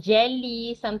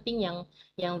jelly, something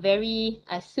yang very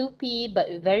soupy but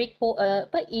very cold,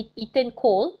 but eaten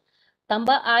cold,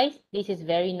 tambah ice, this is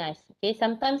very nice. Okay,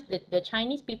 sometimes the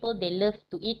Chinese people, they love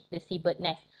to eat the seabird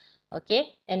nest.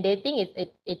 Okay, and they think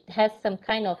it has some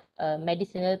kind of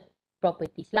medicinal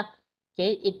properties lah.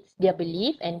 Okay, it's their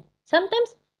belief, and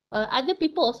sometimes other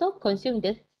people also consume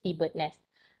the seabird nest.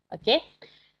 Okay,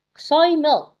 soy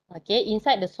milk. Okay,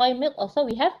 inside the soy milk also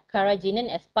we have carrageenan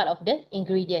as part of the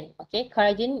ingredient. Okay,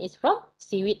 carrageenan is from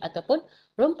seaweed ataupun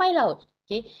rumpai laut.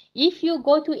 Okay, if you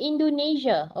go to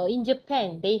Indonesia or in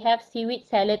Japan, they have seaweed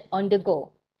salad on the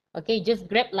go. Okay,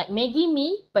 just grab like Maggi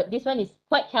mee, but this one is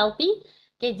quite healthy.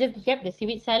 Okay, just grab the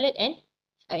seaweed salad and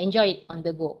enjoy it on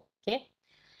the go. Okay,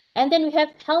 and then we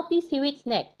have healthy seaweed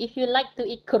snack. If you like to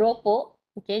eat keropok,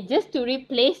 okay, just to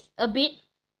replace a bit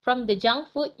from the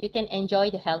junk food, you can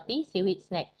enjoy the healthy seaweed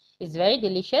snack. It's very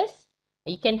delicious.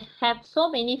 You can have so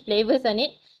many flavors on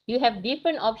it. You have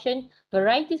different options,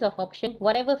 varieties of options,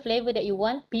 whatever flavor that you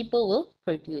want, people will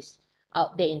produce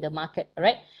out there in the market, all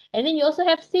right? And then you also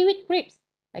have seaweed crepes.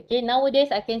 Okay, nowadays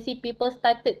I can see people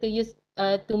started to use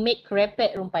to make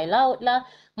krepek rumpai laut lah,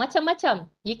 macam-macam.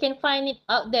 You can find it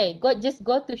out there. Just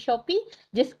go to Shopee,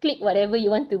 just click whatever you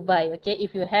want to buy, okay,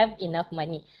 if you have enough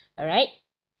money, all right?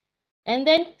 And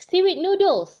then seaweed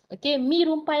noodles, okay, mee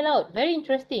rumpai laut, very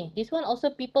interesting. This one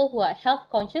also people who are health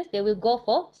conscious, they will go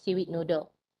for seaweed noodle.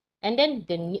 And then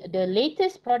the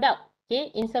latest product,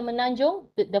 okay, in Semenanjung,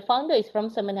 the founder is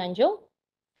from Semenanjung.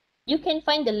 You can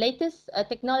find the latest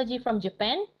technology from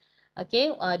Japan, okay,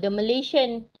 the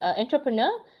Malaysian entrepreneur,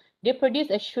 they produce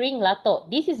a shrink lato.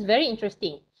 This is very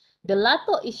interesting. The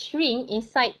lato is shrink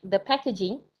inside the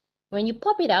packaging. When you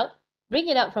pop it out, bring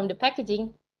it out from the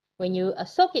packaging, when you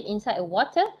soak it inside a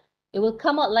water, it will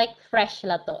come out like fresh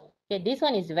lato. Okay, this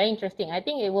one is very interesting. I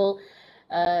think it will,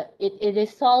 it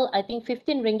is sold, I think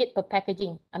 15 ringgit per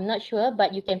packaging. I'm not sure,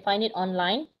 but you can find it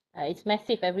online. It's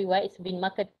massive everywhere. It's been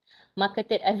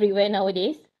marketed everywhere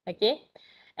nowadays. Okay,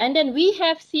 and then we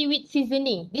have seaweed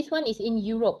seasoning. This one is in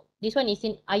Europe. This one is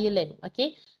in Ireland.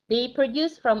 Okay, they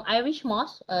produce from Irish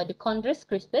moss, the Chondrus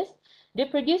crispus. They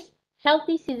produce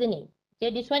healthy seasoning. Okay,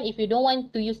 this one, if you don't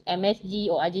want to use MSG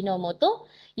or Ajinomoto,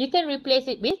 you can replace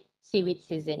it with seaweed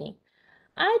seasoning.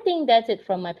 I think that's it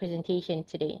from my presentation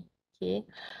today. Okay.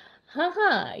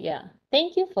 Haha, yeah.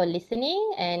 Thank you for listening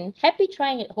and happy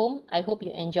trying at home. I hope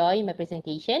you enjoy my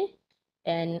presentation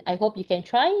and I hope you can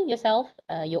try yourself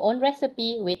your own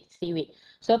recipe with seaweed.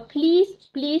 So please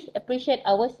appreciate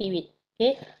our seaweed.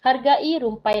 Okay, hargai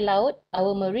rumpai laut,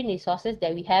 our marine resources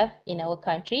that we have in our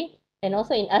country and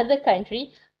also in other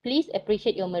country. Please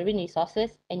appreciate your marine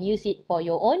resources and use it for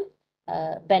your own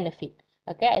benefit.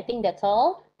 Okay, I think that's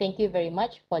all. Thank you very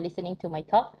much for listening to my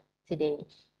talk today.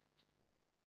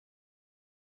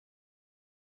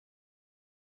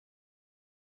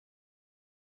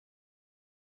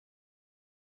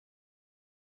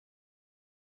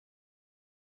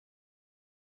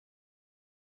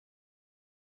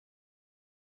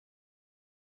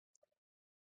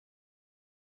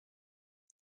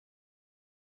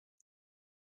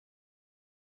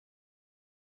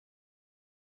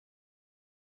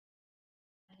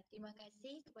 Terima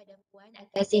kasih kepada Puan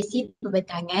atas sesi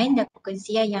pembentangan dan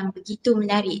perkongsian yang begitu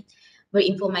menarik,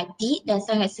 berinformatif dan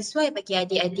sangat sesuai bagi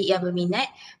adik-adik yang berminat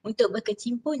untuk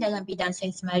berkecimpung dalam bidang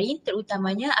sains marin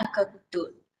terutamanya akar kutub.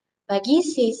 Bagi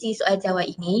sesi soal jawab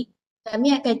ini,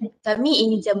 kami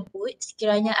ingin jemput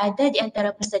sekiranya ada di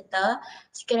antara peserta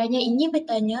sekiranya ingin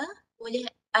bertanya boleh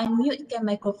unmutekan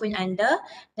mikrofon anda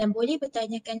dan boleh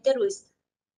bertanyakan terus.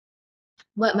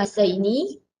 Buat masa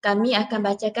ini, kami akan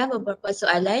bacakan beberapa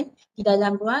soalan di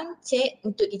dalam ruang chat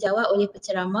untuk dijawab oleh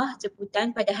penceramah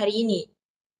jemputan pada hari ini.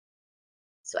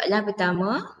 Soalan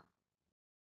pertama,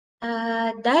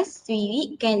 does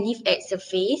seaweed can live at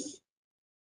surface?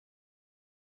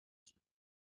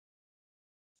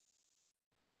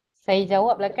 Saya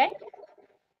jawab lah kan?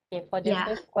 Okay, for the Ya,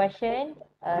 first question,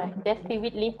 does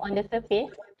seaweed live on the surface?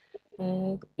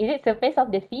 Is it surface of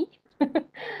the sea?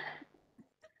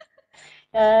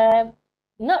 Uh,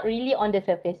 Not really on the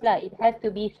surface lah. It has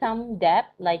to be some depth,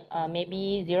 like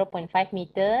maybe 0.5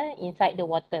 meter inside the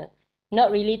water. Not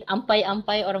really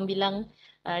ampai-ampai orang bilang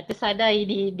tersadai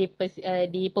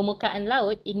di permukaan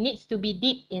laut. It needs to be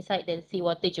deep inside the sea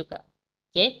water juga.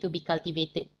 Okay, to be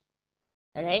cultivated.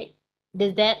 Alright.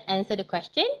 Does that answer the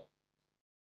question?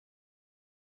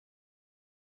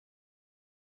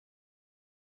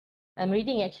 I'm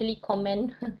reading actually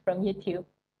comment from YouTube.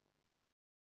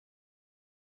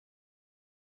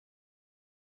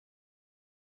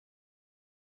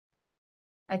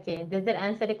 Okay, does that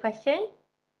answer the question?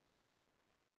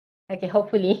 Okay,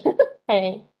 hopefully.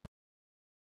 Alright.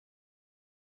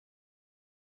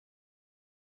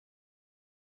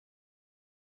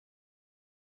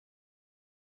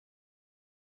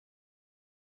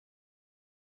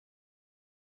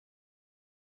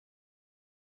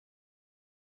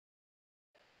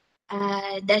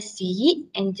 does seaweed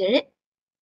endangered?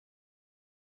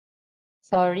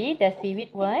 Sorry, does seaweed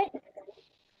what?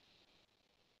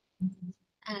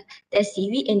 Does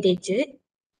seaweed endangered?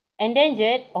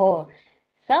 Endangered? Oh,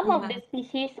 some of Ya. the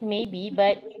species maybe,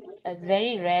 but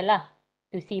very rare lah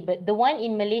to see. But the one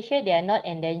in Malaysia, they are not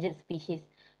endangered species.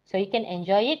 So you can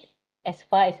enjoy it as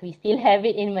far as we still have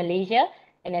it in Malaysia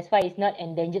and as far as it's not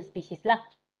endangered species lah.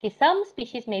 Okay, some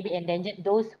species may be endangered,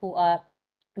 those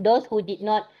who did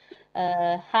not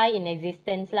high in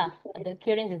existence lah. The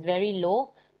occurrence is very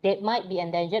low. They might be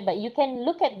endangered, but you can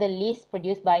look at the list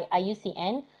produced by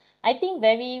IUCN. I think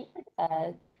very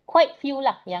quite few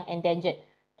lah yang endangered.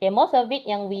 Okay, most of it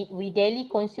yang we daily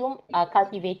consume are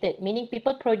cultivated, meaning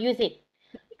people produce it.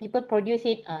 People produce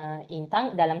it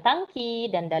dalam tangki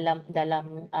dan dalam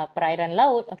perairan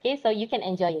laut. Okay, so you can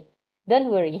enjoy it. Don't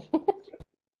worry.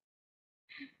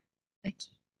 Okay.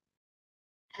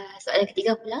 Soalan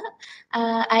ketiga pula,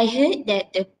 I heard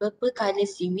that the purple colour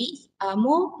seaweeds are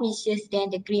more precious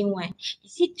than the green one.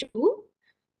 Is it true?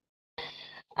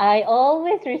 I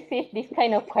always receive this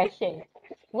kind of question.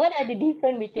 What are the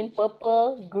difference between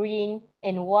purple, green,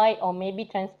 and white or maybe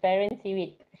transparent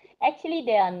seaweed? Actually,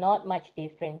 there are not much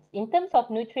difference. In terms of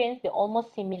nutrients, they're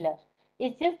almost similar.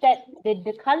 It's just that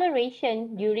the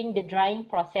coloration during the drying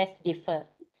process differ.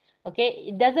 Okay,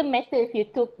 it doesn't matter if you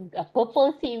took a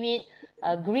purple seaweed,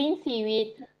 a green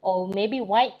seaweed, or maybe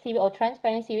white seaweed or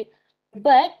transparent seaweed.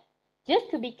 But just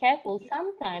to be careful,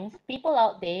 sometimes people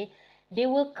out there, they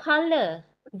will color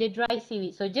the dry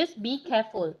seaweed. So just be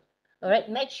careful. All right,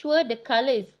 make sure the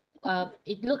color is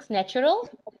it looks natural.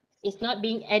 It's not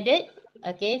being added.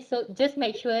 Okay, so just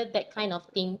make sure that kind of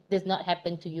thing does not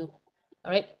happen to you.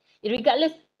 All right,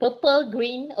 regardless purple,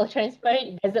 green, or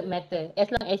transparent, it doesn't matter. As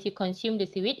long as you consume the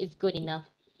seaweed, it's good enough.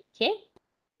 Okay.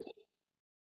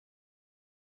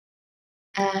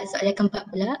 Soalan keempat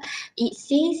pula, it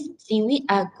says seaweed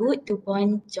are good to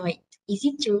bond joint. Is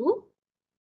it true?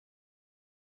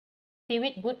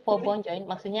 Seaweed good for bone joint.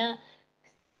 Maksudnya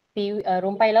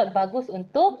rumpai laut bagus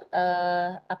untuk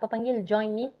apa panggil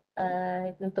joint ni,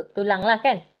 untuk tulang lah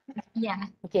kan. Ya.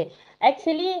 Okay,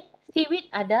 actually seaweed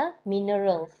ada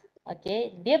minerals.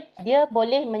 Okay, dia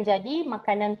boleh menjadi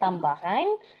makanan tambahan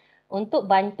untuk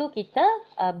bantu kita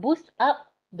boost up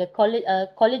the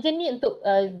collagen ni untuk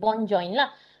bone joint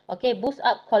lah. Okay, boost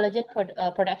up collagen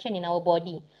production in our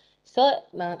body. So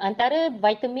antara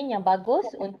vitamin yang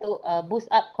bagus untuk boost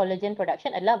up collagen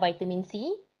production adalah vitamin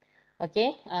C.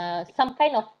 Okay, some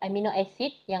kind of amino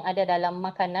acid yang ada dalam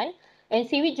makanan, and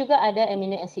seaweed juga ada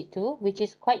amino acid too, which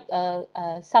is quite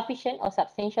sufficient or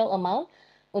substantial amount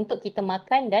untuk kita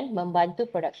makan dan membantu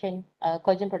production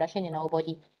collagen production in our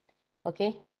body.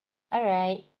 Okay,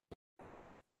 alright.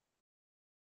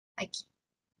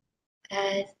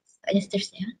 Okay. Soalan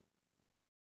seterusnya.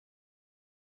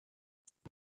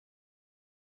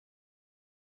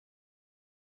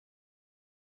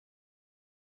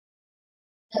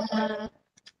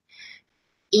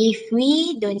 If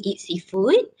we don't eat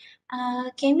seafood,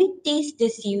 can we taste the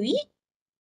seaweed?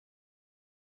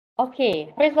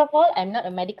 Okay, first of all, I'm not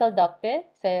a medical doctor.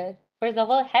 So first of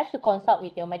all, have to consult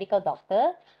with your medical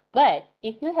doctor. But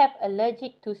if you have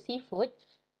allergic to seafood,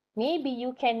 maybe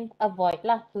you can avoid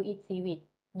lah to eat seaweed.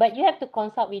 But you have to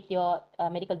consult with your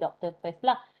medical doctor first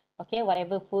lah. Okay,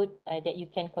 whatever food that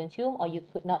you can consume or you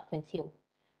could not consume.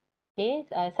 Okay,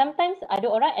 sometimes ada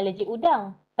orang allergic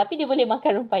udang, tapi dia boleh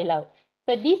makan rumpai laut.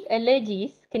 So these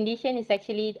allergies condition is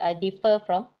actually differ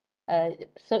from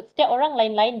so setiap orang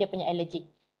lain-lain dia punya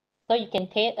allergic. So you can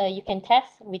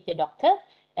test with your doctor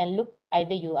and look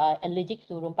either you are allergic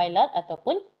to rumpai laut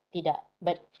ataupun tidak.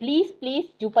 But please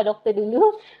jumpa doktor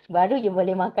dulu baru you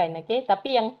boleh makan, okay?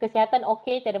 Tapi yang kesihatan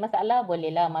okay, tiada masalah,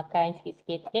 bolehlah makan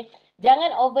sikit-sikit, okay?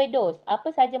 Jangan overdose.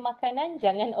 Apa saja makanan,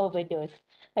 jangan overdose.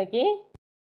 Okay?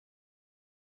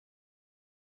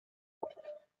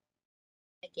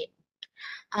 Okay.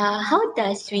 How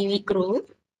does seaweed grow?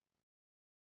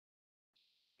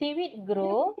 Seaweed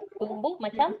grow, tumbuh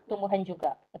macam tumbuhan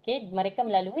juga. Okay, mereka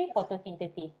melalui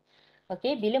fotosintesis.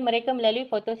 Okay, bila mereka melalui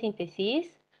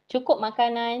fotosintesis, cukup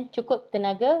makanan, cukup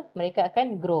tenaga, mereka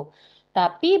akan grow.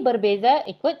 Tapi berbeza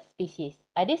ikut spesies.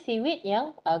 Ada seaweed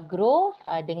yang grow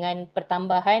dengan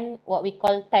pertambahan what we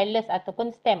call thallus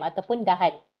ataupun stem ataupun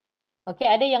dahan. Okay,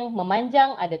 ada yang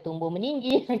memanjang, ada tumbuh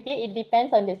meninggi. Okay, it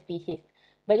depends on the species.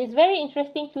 But it's very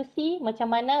interesting to see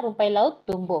macam mana rumpai laut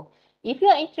tumbuh. If you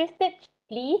are interested,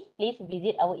 please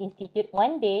visit our institute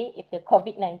one day if the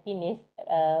COVID-19 is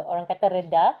orang kata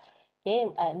reda. Okay,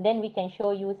 then we can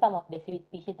show you some of the seaweed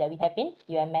species that we have in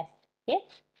UMS. Okay.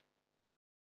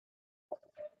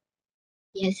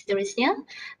 Yes, seterusnya.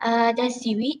 Does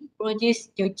seaweed produce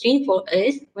nutrient for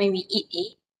us when we eat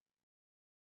it?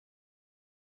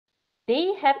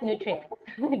 They have nutrients.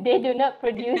 They do not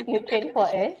produce nutrients for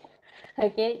us.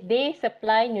 Okay, they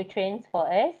supply nutrients for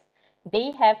us.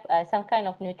 They have some kind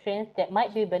of nutrients that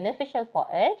might be beneficial for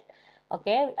us.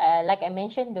 Okay, like I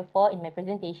mentioned before in my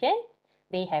presentation,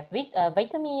 they have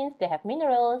vitamins, they have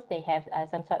minerals, they have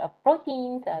some sort of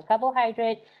proteins,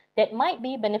 carbohydrates that might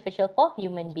be beneficial for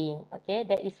human being. Okay,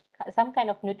 that is some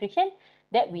kind of nutrition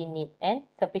that we need and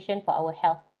sufficient for our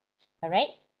health. All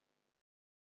right.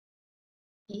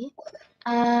 Okay.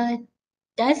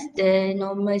 Does the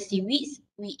normal seaweeds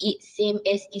we eat same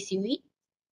as the seaweed?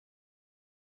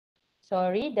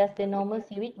 Sorry, does the normal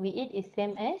seaweed we eat is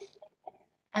same as?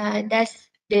 Does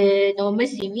the normal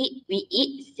seaweed we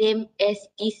eat same as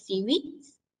this seaweed?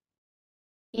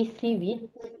 Is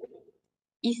seaweed?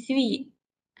 Is seaweed.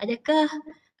 Adakah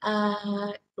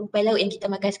rumpai laut yang kita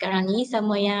makan sekarang ni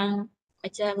sama yang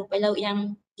macam rumpai laut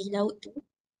yang di laut tu?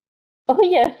 Oh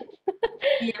ya.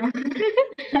 Ya.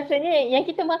 Maksudnya yang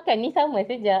kita makan ni sama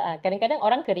saja. Kadang-kadang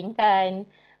orang keringkan,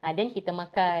 then kita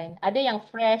makan. Ada yang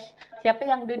fresh. Siapa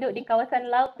yang duduk di kawasan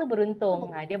laut tu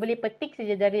beruntung. Dia boleh petik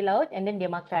saja dari laut and then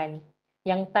dia makan.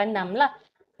 Yang tanam lah.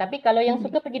 Tapi kalau yang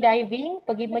suka pergi diving,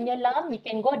 pergi menyelam, you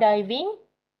can go diving.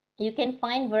 You can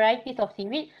find varieties of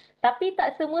seaweed. Tapi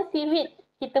tak semua seaweed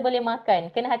kita boleh makan.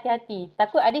 Kena hati-hati.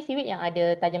 Takut ada seaweed yang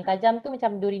ada tajam-tajam tu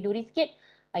macam duri-duri sikit.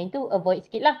 Itu avoid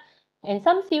sikit lah. And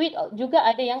some seaweed juga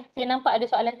ada yang, saya nampak ada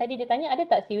soalan tadi dia tanya, ada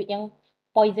tak seaweed yang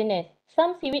poisonous?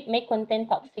 Some seaweed may contain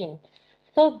toxin.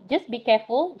 So just be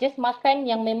careful, just makan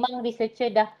yang memang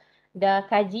researcher dah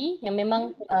kaji, yang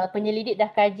memang penyelidik dah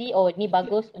kaji, oh ni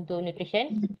bagus untuk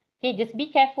nutrition. Okay, just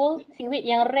be careful. Seaweed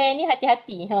yang rare ni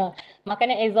hati-hati.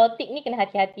 Makanan eksotik ni kena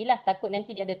hati-hatilah, takut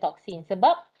nanti dia ada toxin.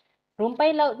 Sebab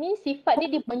rumpai laut ni sifat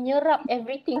dia menyerap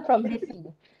everything from the sea.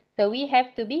 So we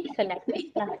have to be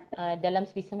selective lah dalam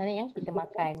spesies mana yang kita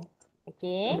makan.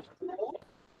 Okay.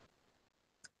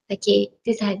 Okay,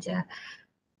 itu sahaja.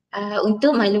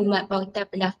 Untuk maklumat pautan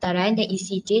pendaftaran dan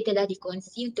ECJ telah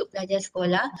dikongsi untuk pelajar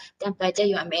sekolah dan pelajar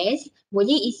UMS.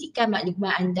 Boleh isikan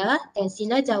maklumat anda dan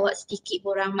sila jawab sedikit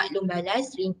borang maklum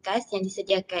balas ringkas yang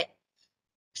disediakan.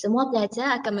 Semua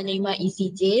pelajar akan menerima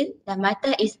ECJ dan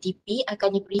mata STP akan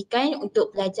diberikan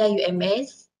untuk pelajar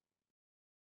UMS.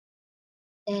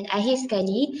 Dan akhir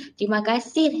sekali, terima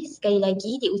kasih sekali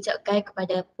lagi diucapkan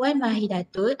kepada Puan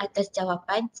Wahidatul atas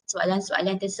jawapan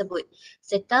soalan-soalan tersebut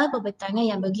serta pembintangan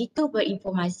yang begitu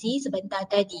berinformasi sebentar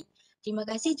tadi. Terima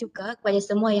kasih juga kepada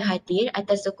semua yang hadir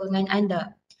atas sokongan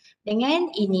anda.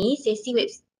 Dengan ini, sesi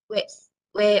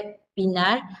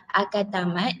webinar akan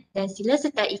tamat dan sila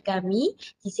sertai kami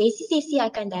di sesi-sesi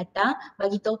akan datang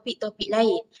bagi topik-topik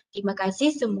lain. Terima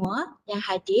kasih semua yang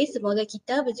hadir. Semoga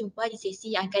kita berjumpa di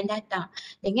sesi yang akan datang.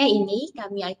 Dengan ini,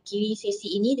 kami akhiri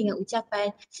sesi ini dengan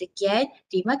ucapan sekian.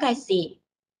 Terima kasih.